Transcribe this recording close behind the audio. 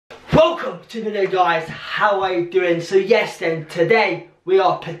Welcome to the video, guys. How are you doing? So yes then, today we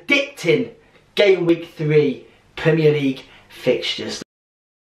are predicting Game Week 3 Premier League fixtures.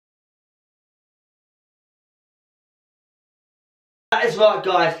 That is right,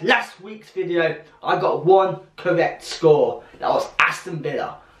 guys. Last week's video I got one correct score. That was Aston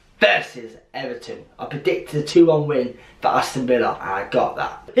Villa versus Everton. I predicted a 2-1 win for Aston Villa and I got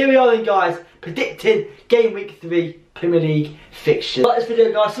that. Here we are then, guys, predicting Game Week 3 Premier League fixtures. Like this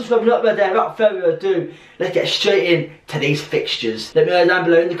video, guys, subscribe if you're not there. Without further ado, let's get straight in to these fixtures. Let me know down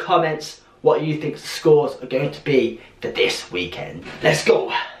below in the comments what you think the scores are going to be for this weekend. Let's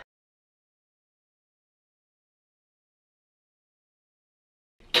go.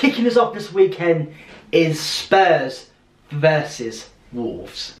 Kicking us off this weekend is Spurs versus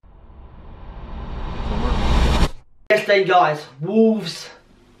Wolves. Yes then, guys, Wolves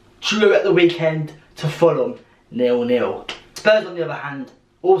drew at the weekend to Fulham 0-0. Spurs, on the other hand,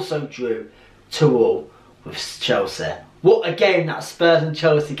 also drew 2-2 with Chelsea. What a game that Spurs and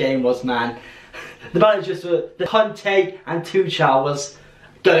Chelsea game was, man. The managers were, Conte and Tuchel was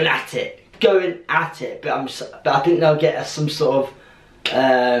going at it. But I think they'll get some sort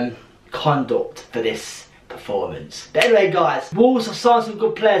of conduct for this performance. But anyway, guys, Wolves have signed some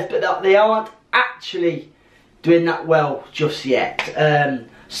good players, but they aren't actually doing that well just yet.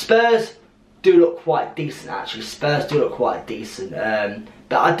 Spurs do look quite decent, actually. Spurs do look quite decent.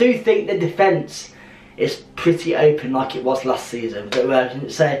 But I do think the defence is pretty open like it was last season. But I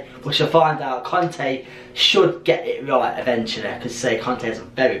didn't say, we shall find out. Conte should get it right eventually. I could say Conte is a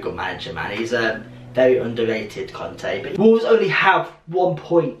very good manager, man. He's very underrated, Conte. But Wolves only have 1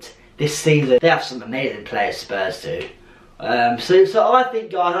 point this season. They have some amazing players, Spurs do. So I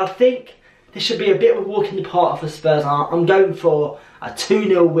think, guys, I think this should be a bit of a walk in the park for Spurs. I'm going for a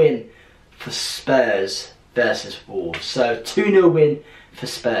 2-0 win for Spurs versus Wolves. So 2-0 win for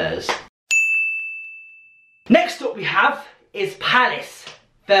Spurs. Next up we have is Palace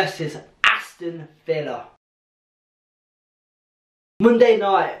versus Aston Villa. Monday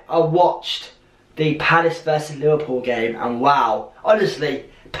night I watched the Palace versus Liverpool game and wow, honestly,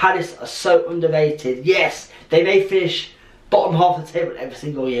 Palace are so underrated. Yes, they may finish bottom half of the table every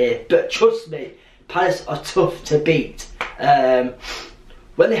single year, but trust me, Palace are tough to beat.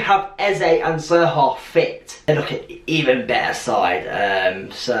 When they have Eze and Zaha fit, they look at an even better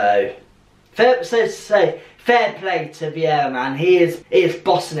side. So fair play to Vieira, man. He is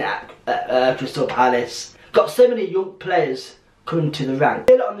bossing it at Crystal Palace. Got so many young players coming to the rank.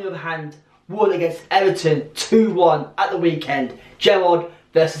 Villa, on the other hand, won against Everton 2-1 at the weekend. Gerrard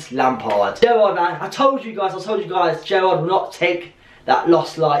versus Lampard. Gerrard, man, I told you guys, Gerrard will not take that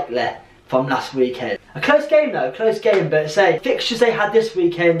loss lightly from last weekend. A close game though, close game, but say, fixtures they had this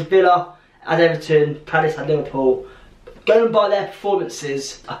weekend, Villa had Everton, Palace had Liverpool. Going by their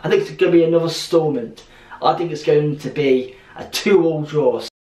performances, I think it's going to be another stormant. I think it's going to be a 2-2 draw.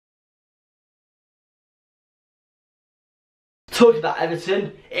 Talking about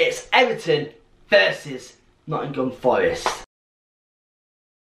Everton, it's Everton versus Nottingham Forest.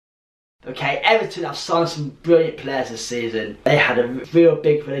 Okay, Everton have signed some brilliant players this season. They had a real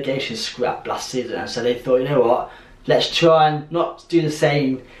big relegation scrap last season, and so they thought, you know what, let's try and not do the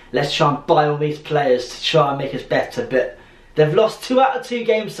same. Let's try and buy all these players to try and make us better. But they've lost 2 out of 2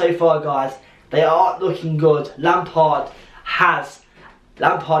 games so far, guys. They aren't looking good. Lampard has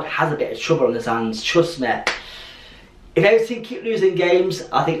a bit of trouble on his hands. Trust me. If Everton keep losing games,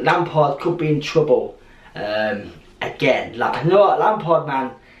 I think Lampard could be in trouble again. Like, you know what, Lampard,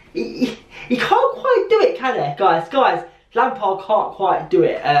 man. He can't quite do it, can he, guys? Lampard can't quite do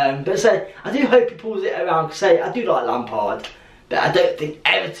it. But so I do hope he pulls it around. Cause say I do like Lampard, but I don't think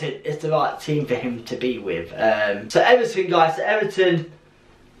Everton is the right team for him to be with. So Everton, guys. So Everton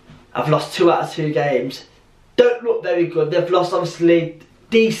have lost 2 out of 2 games. Don't look very good. They've lost, obviously.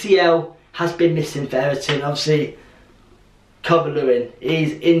 DCL has been missing for Everton. Obviously, Calvert-Lewin,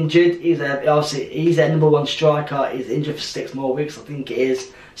 he's injured. He's their #1 striker. He's injured for 6 more weeks, I think it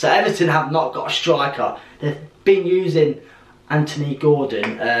is. So Everton have not got a striker. They've been using Anthony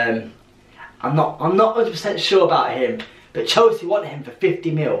Gordon. I'm not 100% sure about him, but Chelsea want him for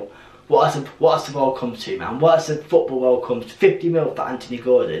 50 mil. What has the world come to, man? What has the football world come to? 50 mil for Anthony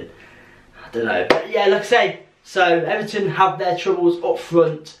Gordon? I don't know. But yeah, like I say, so Everton have their troubles up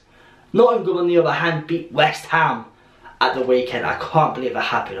front. Nottingham, on the other hand, beat West Ham at the weekend. I can't believe that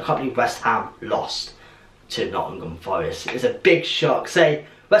happened. I can't believe West Ham lost to Nottingham Forest. It's a big shock. Say,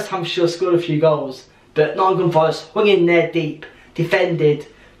 West Ham sure scored a few goals, but Nottingham Forest hung in there deep, defended,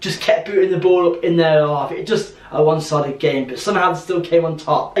 just kept booting the ball up in their half. It just a one-sided game, but somehow they still came on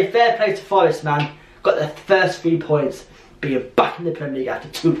top. A fair play to Forest, man. Got their first 3 points being back in the Premier League after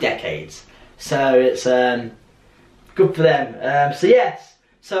 2 decades. So it's good for them. So yes,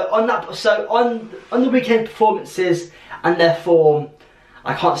 so on the weekend performances and their form,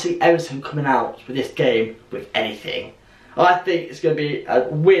 I can't see Everton coming out with this game with anything. I think it's going to be a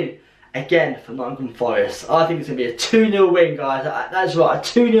win again for Nottingham Forest. I think it's going to be a 2-0 win, guys. That's right, a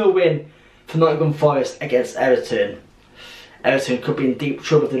 2-0 win for Nottingham Forest against Everton. Everton could be in deep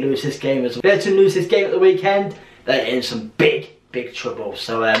trouble if they lose this game as well. If Everton lose this game at the weekend, they're in some big trouble.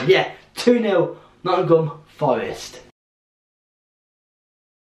 So yeah, 2-0 Nottingham Forest.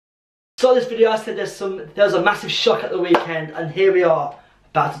 So this video, I said there was a massive shock at the weekend, and here we are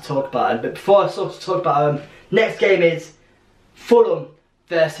about to talk about it. But before I start to talk about them, next game is Fulham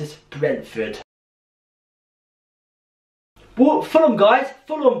versus Brentford. Well, Fulham, guys,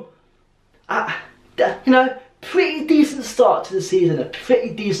 Fulham, you know, pretty decent start to the season, a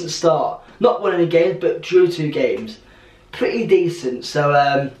pretty decent start. Not winning any games, but drew 2 games. Pretty decent.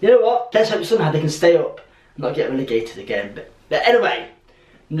 So, you know what? Let's hope somehow they can stay up and not get relegated again. But anyway,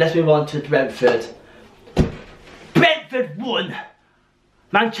 let's move on to Brentford. Brentford won.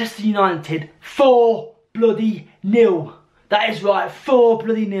 Manchester United 4-0. That is right,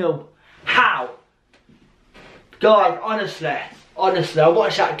 4-0. How? Guys, honestly, I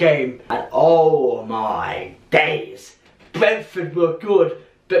watched that game and oh my days. Brentford were good,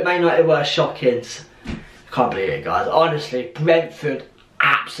 but Man United were shocking. I can't believe it, guys. Honestly, Brentford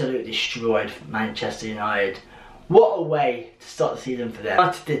absolutely destroyed Manchester United. What a way to start the season for them.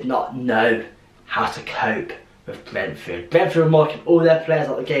 United did not know how to cope with Brentford. Brentford were marking all their players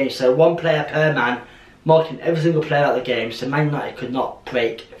out of the game, so 1 player per man, marking every single player out of the game, so Man United could not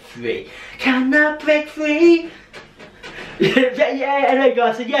break free. Cannot break free. Yeah, anyway,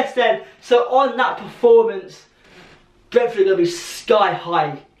 guys, so yes then, so on that performance, Brentford are going to be sky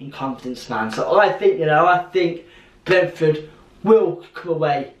high in confidence, man. So I think, you know, I think Brentford will come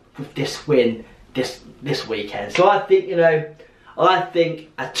away with this win this weekend. So I think, you know, I think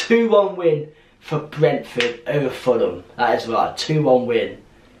a 2-1 win for Brentford over Fulham. That is right, a 2-1 win.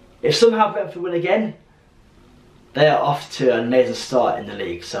 If somehow Brentford win again, they are off to an amazing start in the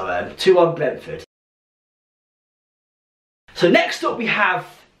league. So 2-1 Brentford. So next up we have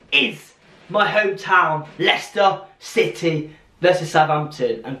is my hometown, Leicester City versus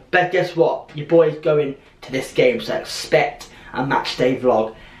Southampton. And guess what? Your boy's going to this game, so expect a match day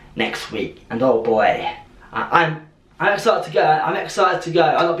vlog next week. And oh boy, I'm excited to go. I'm excited to go.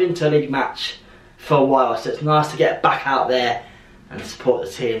 I've not been to a league match for a while, so it's nice to get back out there and support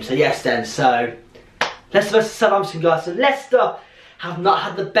the team. So yes then, so Leicester versus Southampton, guys. So Leicester have not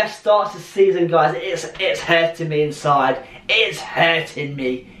had the best start to the season, guys. It's hurting me inside. It's hurting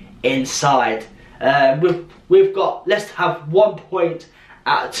me inside. We've got Leicester have 1 point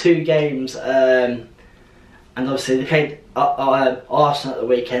out of 2 games, and obviously they played Arsenal at the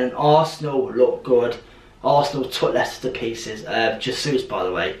weekend, and Arsenal looked good. Arsenal took Leicester to pieces. Jesus, by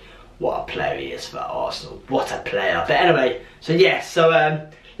the way, what a player he is for Arsenal. What a player. But anyway, so yes, so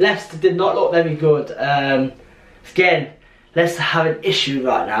Leicester did not look very good. Again, Leicester have an issue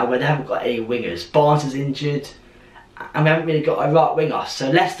right now where they haven't got any wingers. Barnes is injured, and we haven't really got a right winger. So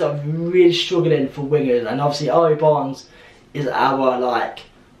Leicester are really struggling for wingers, and obviously Ari Barnes is our like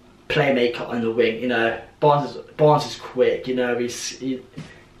playmaker on the wing. You know, Barnes is quick. You know,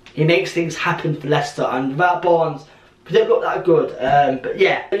 he makes things happen for Leicester, and without Barnes, we don't look that good. But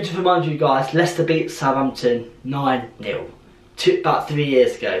yeah, let me just remind you guys, Leicester beat Southampton 9-0 about 3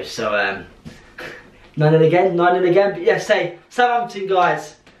 years ago. So 9-0 again. But yeah, say Southampton,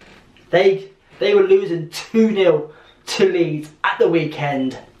 guys, they were losing 2-0 to Leeds at the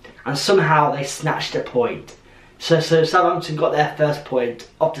weekend, and somehow they snatched a point. So Southampton got their first point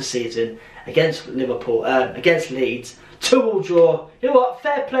of the season against Liverpool, against Leeds. 2-2 draw. You know what?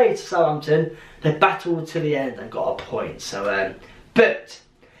 Fair play to Southampton. They battled to the end and got a point. So, but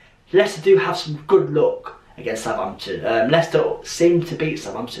Leicester do have some good luck against Southampton. Leicester seem to beat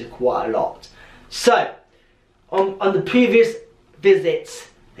Southampton quite a lot. So, on the previous visits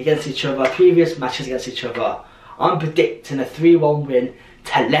against each other, previous matches against each other, I'm predicting a 3-1 win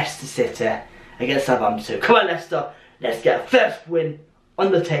to Leicester City against Southampton. Come on, Leicester, let's get a first win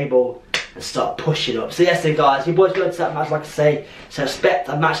on the table and start pushing up. So yes then, guys, your boys going to that match, like I say, so expect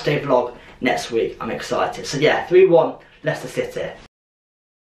a match day vlog next week. I'm excited. So yeah, 3-1 Leicester City.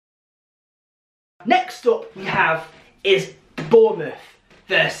 Next up we have is Bournemouth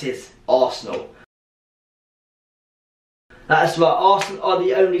versus Arsenal. That's right, Arsenal are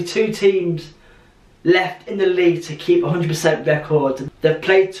the only 2 teams left in the league to keep 100% record. They've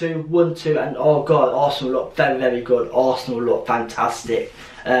played 2, won 2, and oh god, Arsenal look very, very good. Arsenal look fantastic.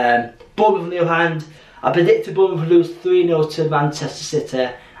 Bournemouth on the other hand, I predicted Bournemouth would lose 3-0 to Manchester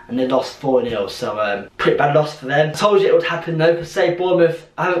City, and they lost 4-0, so pretty bad loss for them. I told you it would happen though, because say Bournemouth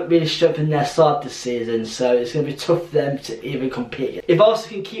haven't really strengthened their side this season, so it's going to be tough for them to even compete. If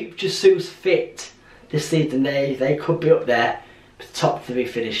Arsenal can keep Jesus fit this season, they could be up there with the top 3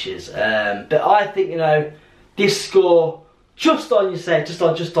 finishes. But I think, you know, this score, just on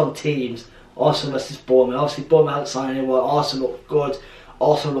teams, Arsenal versus Bournemouth. Obviously Bournemouth hasn't signed anyone, Arsenal look good,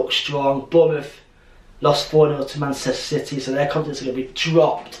 Arsenal look strong. Bournemouth lost 4-0 to Manchester City, so their confidence is going to be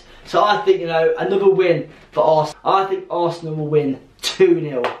dropped. So I think, you know, another win for Arsenal. I think Arsenal will win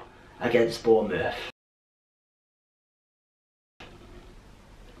 2-0 against Bournemouth.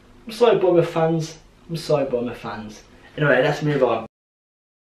 I'm sorry, Bournemouth fans. I'm sorry, Bournemouth fans. Anyway, let's move on.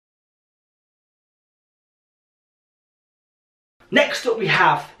 Next up we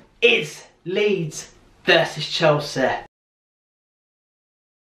have is Leeds versus Chelsea.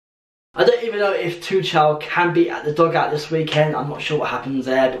 I don't even know if Tuchel can be at the dugout this weekend. I'm not sure what happens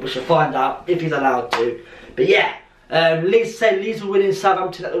there, but we shall find out if he's allowed to. But yeah, Leeds were winning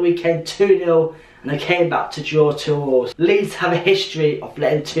Southampton at the weekend 2-0, and they came back to draw 2-2. Leeds have a history of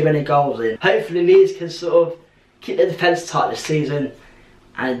letting too many goals in. Hopefully Leeds can sort of keep their defence tight this season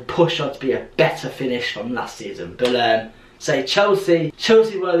and push on to be a better finish from last season. But say Chelsea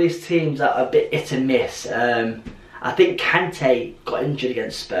one of these teams that are a bit hit and miss. I think Kante got injured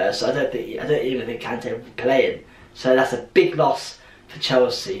against Spurs, so I don't even think Kante will be playing. So that's a big loss for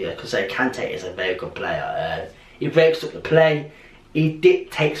Chelsea, because Kante is a very good player. He breaks up the play, he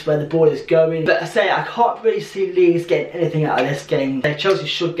dictates where the ball is going. But I can't really see Leeds getting anything out of this game. Chelsea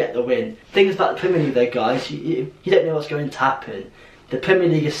should get the win. Things about the Premier League though, guys, you don't know what's going to happen. The Premier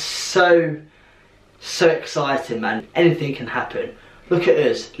League is so exciting, man. Anything can happen. Look at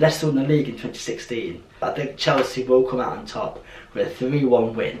us, Leicester won the league in 2016. I think Chelsea will come out on top with a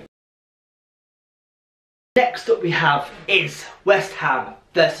 3-1 win. Next up we have is West Ham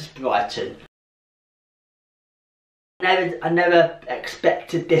versus Brighton. I never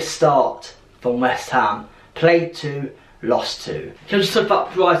expected this start from West Ham. Played 2, lost 2. Can I just talk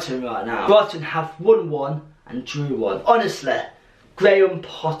about Brighton right now? Brighton have won 1 and drew 1. Honestly, Graham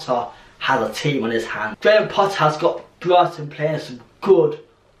Potter has a team on his hands. Graham Potter has got Brighton playing some good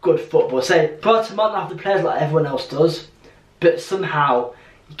football. Brighton might not have the players like everyone else does, but somehow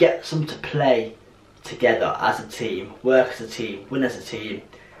you get them to play together as a team, work as a team, win as a team.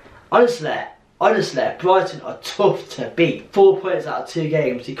 Honestly, Brighton are tough to beat. 4 points out of 2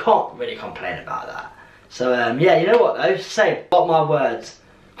 games, you can't really complain about that. So yeah, you know what though, mark my words,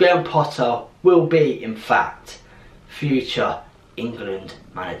 Graham Potter will be, in fact, future England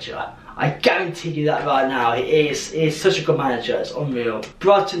manager. I guarantee you that right now. He is such a good manager, it's unreal.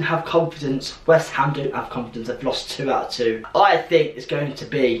 Brighton have confidence, West Ham don't have confidence, they've lost 2 out of 2. I think it's going to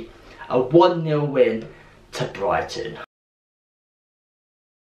be a 1-0 win to Brighton.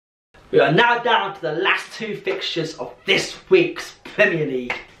 We are now down to the last 2 fixtures of this week's Premier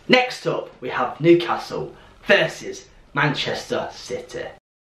League. Next up, we have Newcastle versus Manchester City.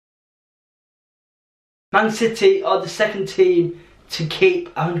 Man City are the second team to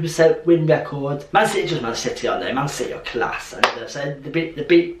keep 100% win record. Man City just Man City, aren't they? Man City are class. And so they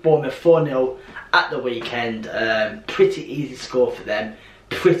beat Bournemouth 4-0 at the weekend. Pretty easy score for them.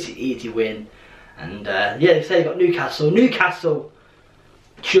 Pretty easy win. And yeah, they say they got Newcastle. Newcastle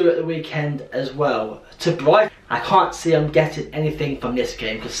drew at the weekend as well to Brighton. I can't see them getting anything from this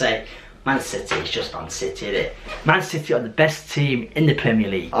game, because Man City is just Man City, isn't it? Man City are the best team in the Premier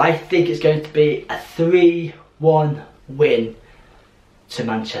League. I think it's going to be a 3-1 win to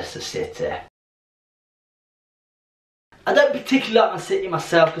Manchester City. I don't particularly like Man City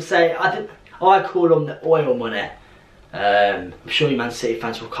myself, because I call them the oil money. I'm sure you Man City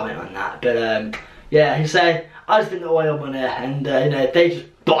fans will comment on that, but yeah, I just think the oil money, and you know, they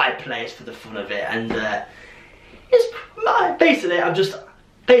just buy players for the fun of it, and it's basically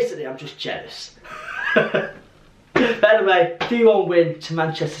I'm just jealous. But anyway, 3-1 win to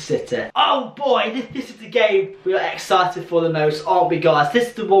Manchester City. Oh boy, this is the game we are excited for the most, aren't we guys? This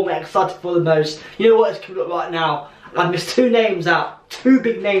is the one we're excited for the most. You know what is coming up right now? I've missed 2 names out, 2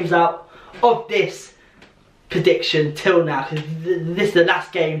 big names out of this prediction till now, because this is the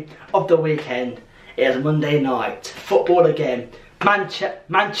last game of the weekend. It is Monday night football again.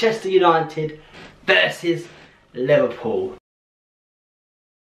 Manchester United versus Liverpool.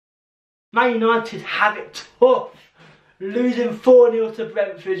 Man United have it tough, losing 4-0 to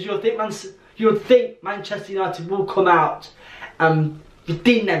Brentford. You'd think Manchester United will come out and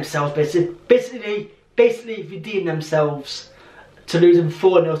redeem themselves, basically redeem themselves to losing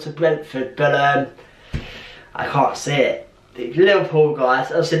 4-0 to Brentford, but I can't see it. Liverpool,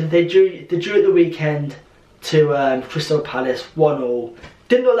 guys, as I said, they drew at the weekend to Crystal Palace 1-1.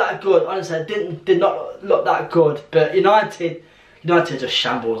 Didn't look that good, honestly. Did not look that good. But United are just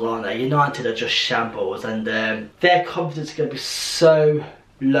shambles, aren't they? United are just shambles, and their confidence is going to be so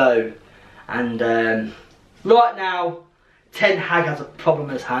low. And right now, Ten Hag has a problem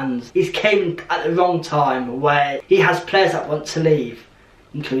in his hands. He's came at the wrong time, where he has players that want to leave,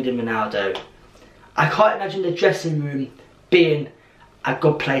 including Ronaldo. I can't imagine the dressing room being a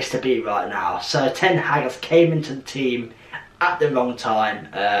good place to be right now. So Ten Hag has came into the team at the wrong time.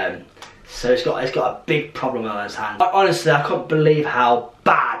 So he's got a big problem on his hands. Honestly, I couldn't believe how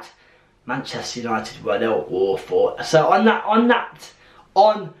bad Manchester United were. They were awful. So on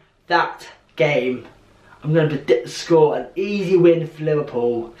that game, I'm going to predict the score: an easy win for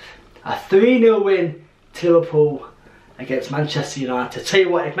Liverpool, a 3-0 win to Liverpool against Manchester United. Tell you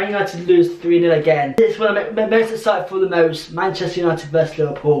what, if Man United lose 3-0 again, it's what I'm most excited for the most. Manchester United versus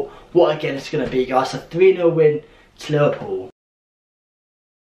Liverpool. What a game it's going to be, guys. A 3-0 win to Liverpool.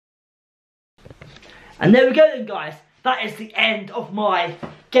 And there we go then, guys. That is the end of my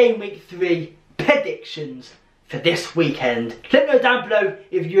Game Week 3 predictions for this weekend. Let me know down below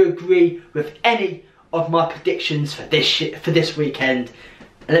if you agree with any of my predictions for this weekend.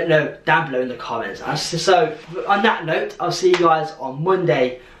 And let me know down below in the comments. And so, on that note, I'll see you guys on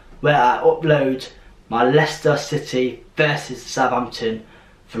Monday, where I upload my Leicester City versus Southampton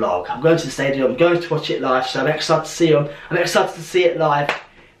vlog. I'm going to the stadium, I'm going to watch it live, so I'm excited to see them. I'm excited to see it live.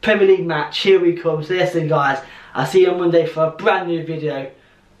 Premier League match, here we come. So listen, guys, I'll see you on Monday for a brand new video.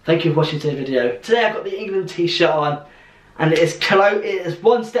 Thank you for watching today's video. Today I've got the England t-shirt on, and it is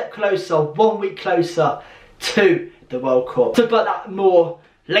one step closer, 1 week closer to the World Cup. Talk about that more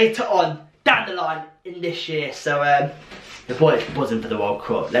later on down the line in this year. So the boys buzzing for the World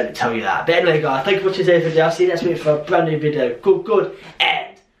Cup, let me tell you that. But anyway, guys, thank you for watching today's video. I'll see you next week for a brand new video. Good,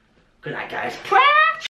 and good night, guys.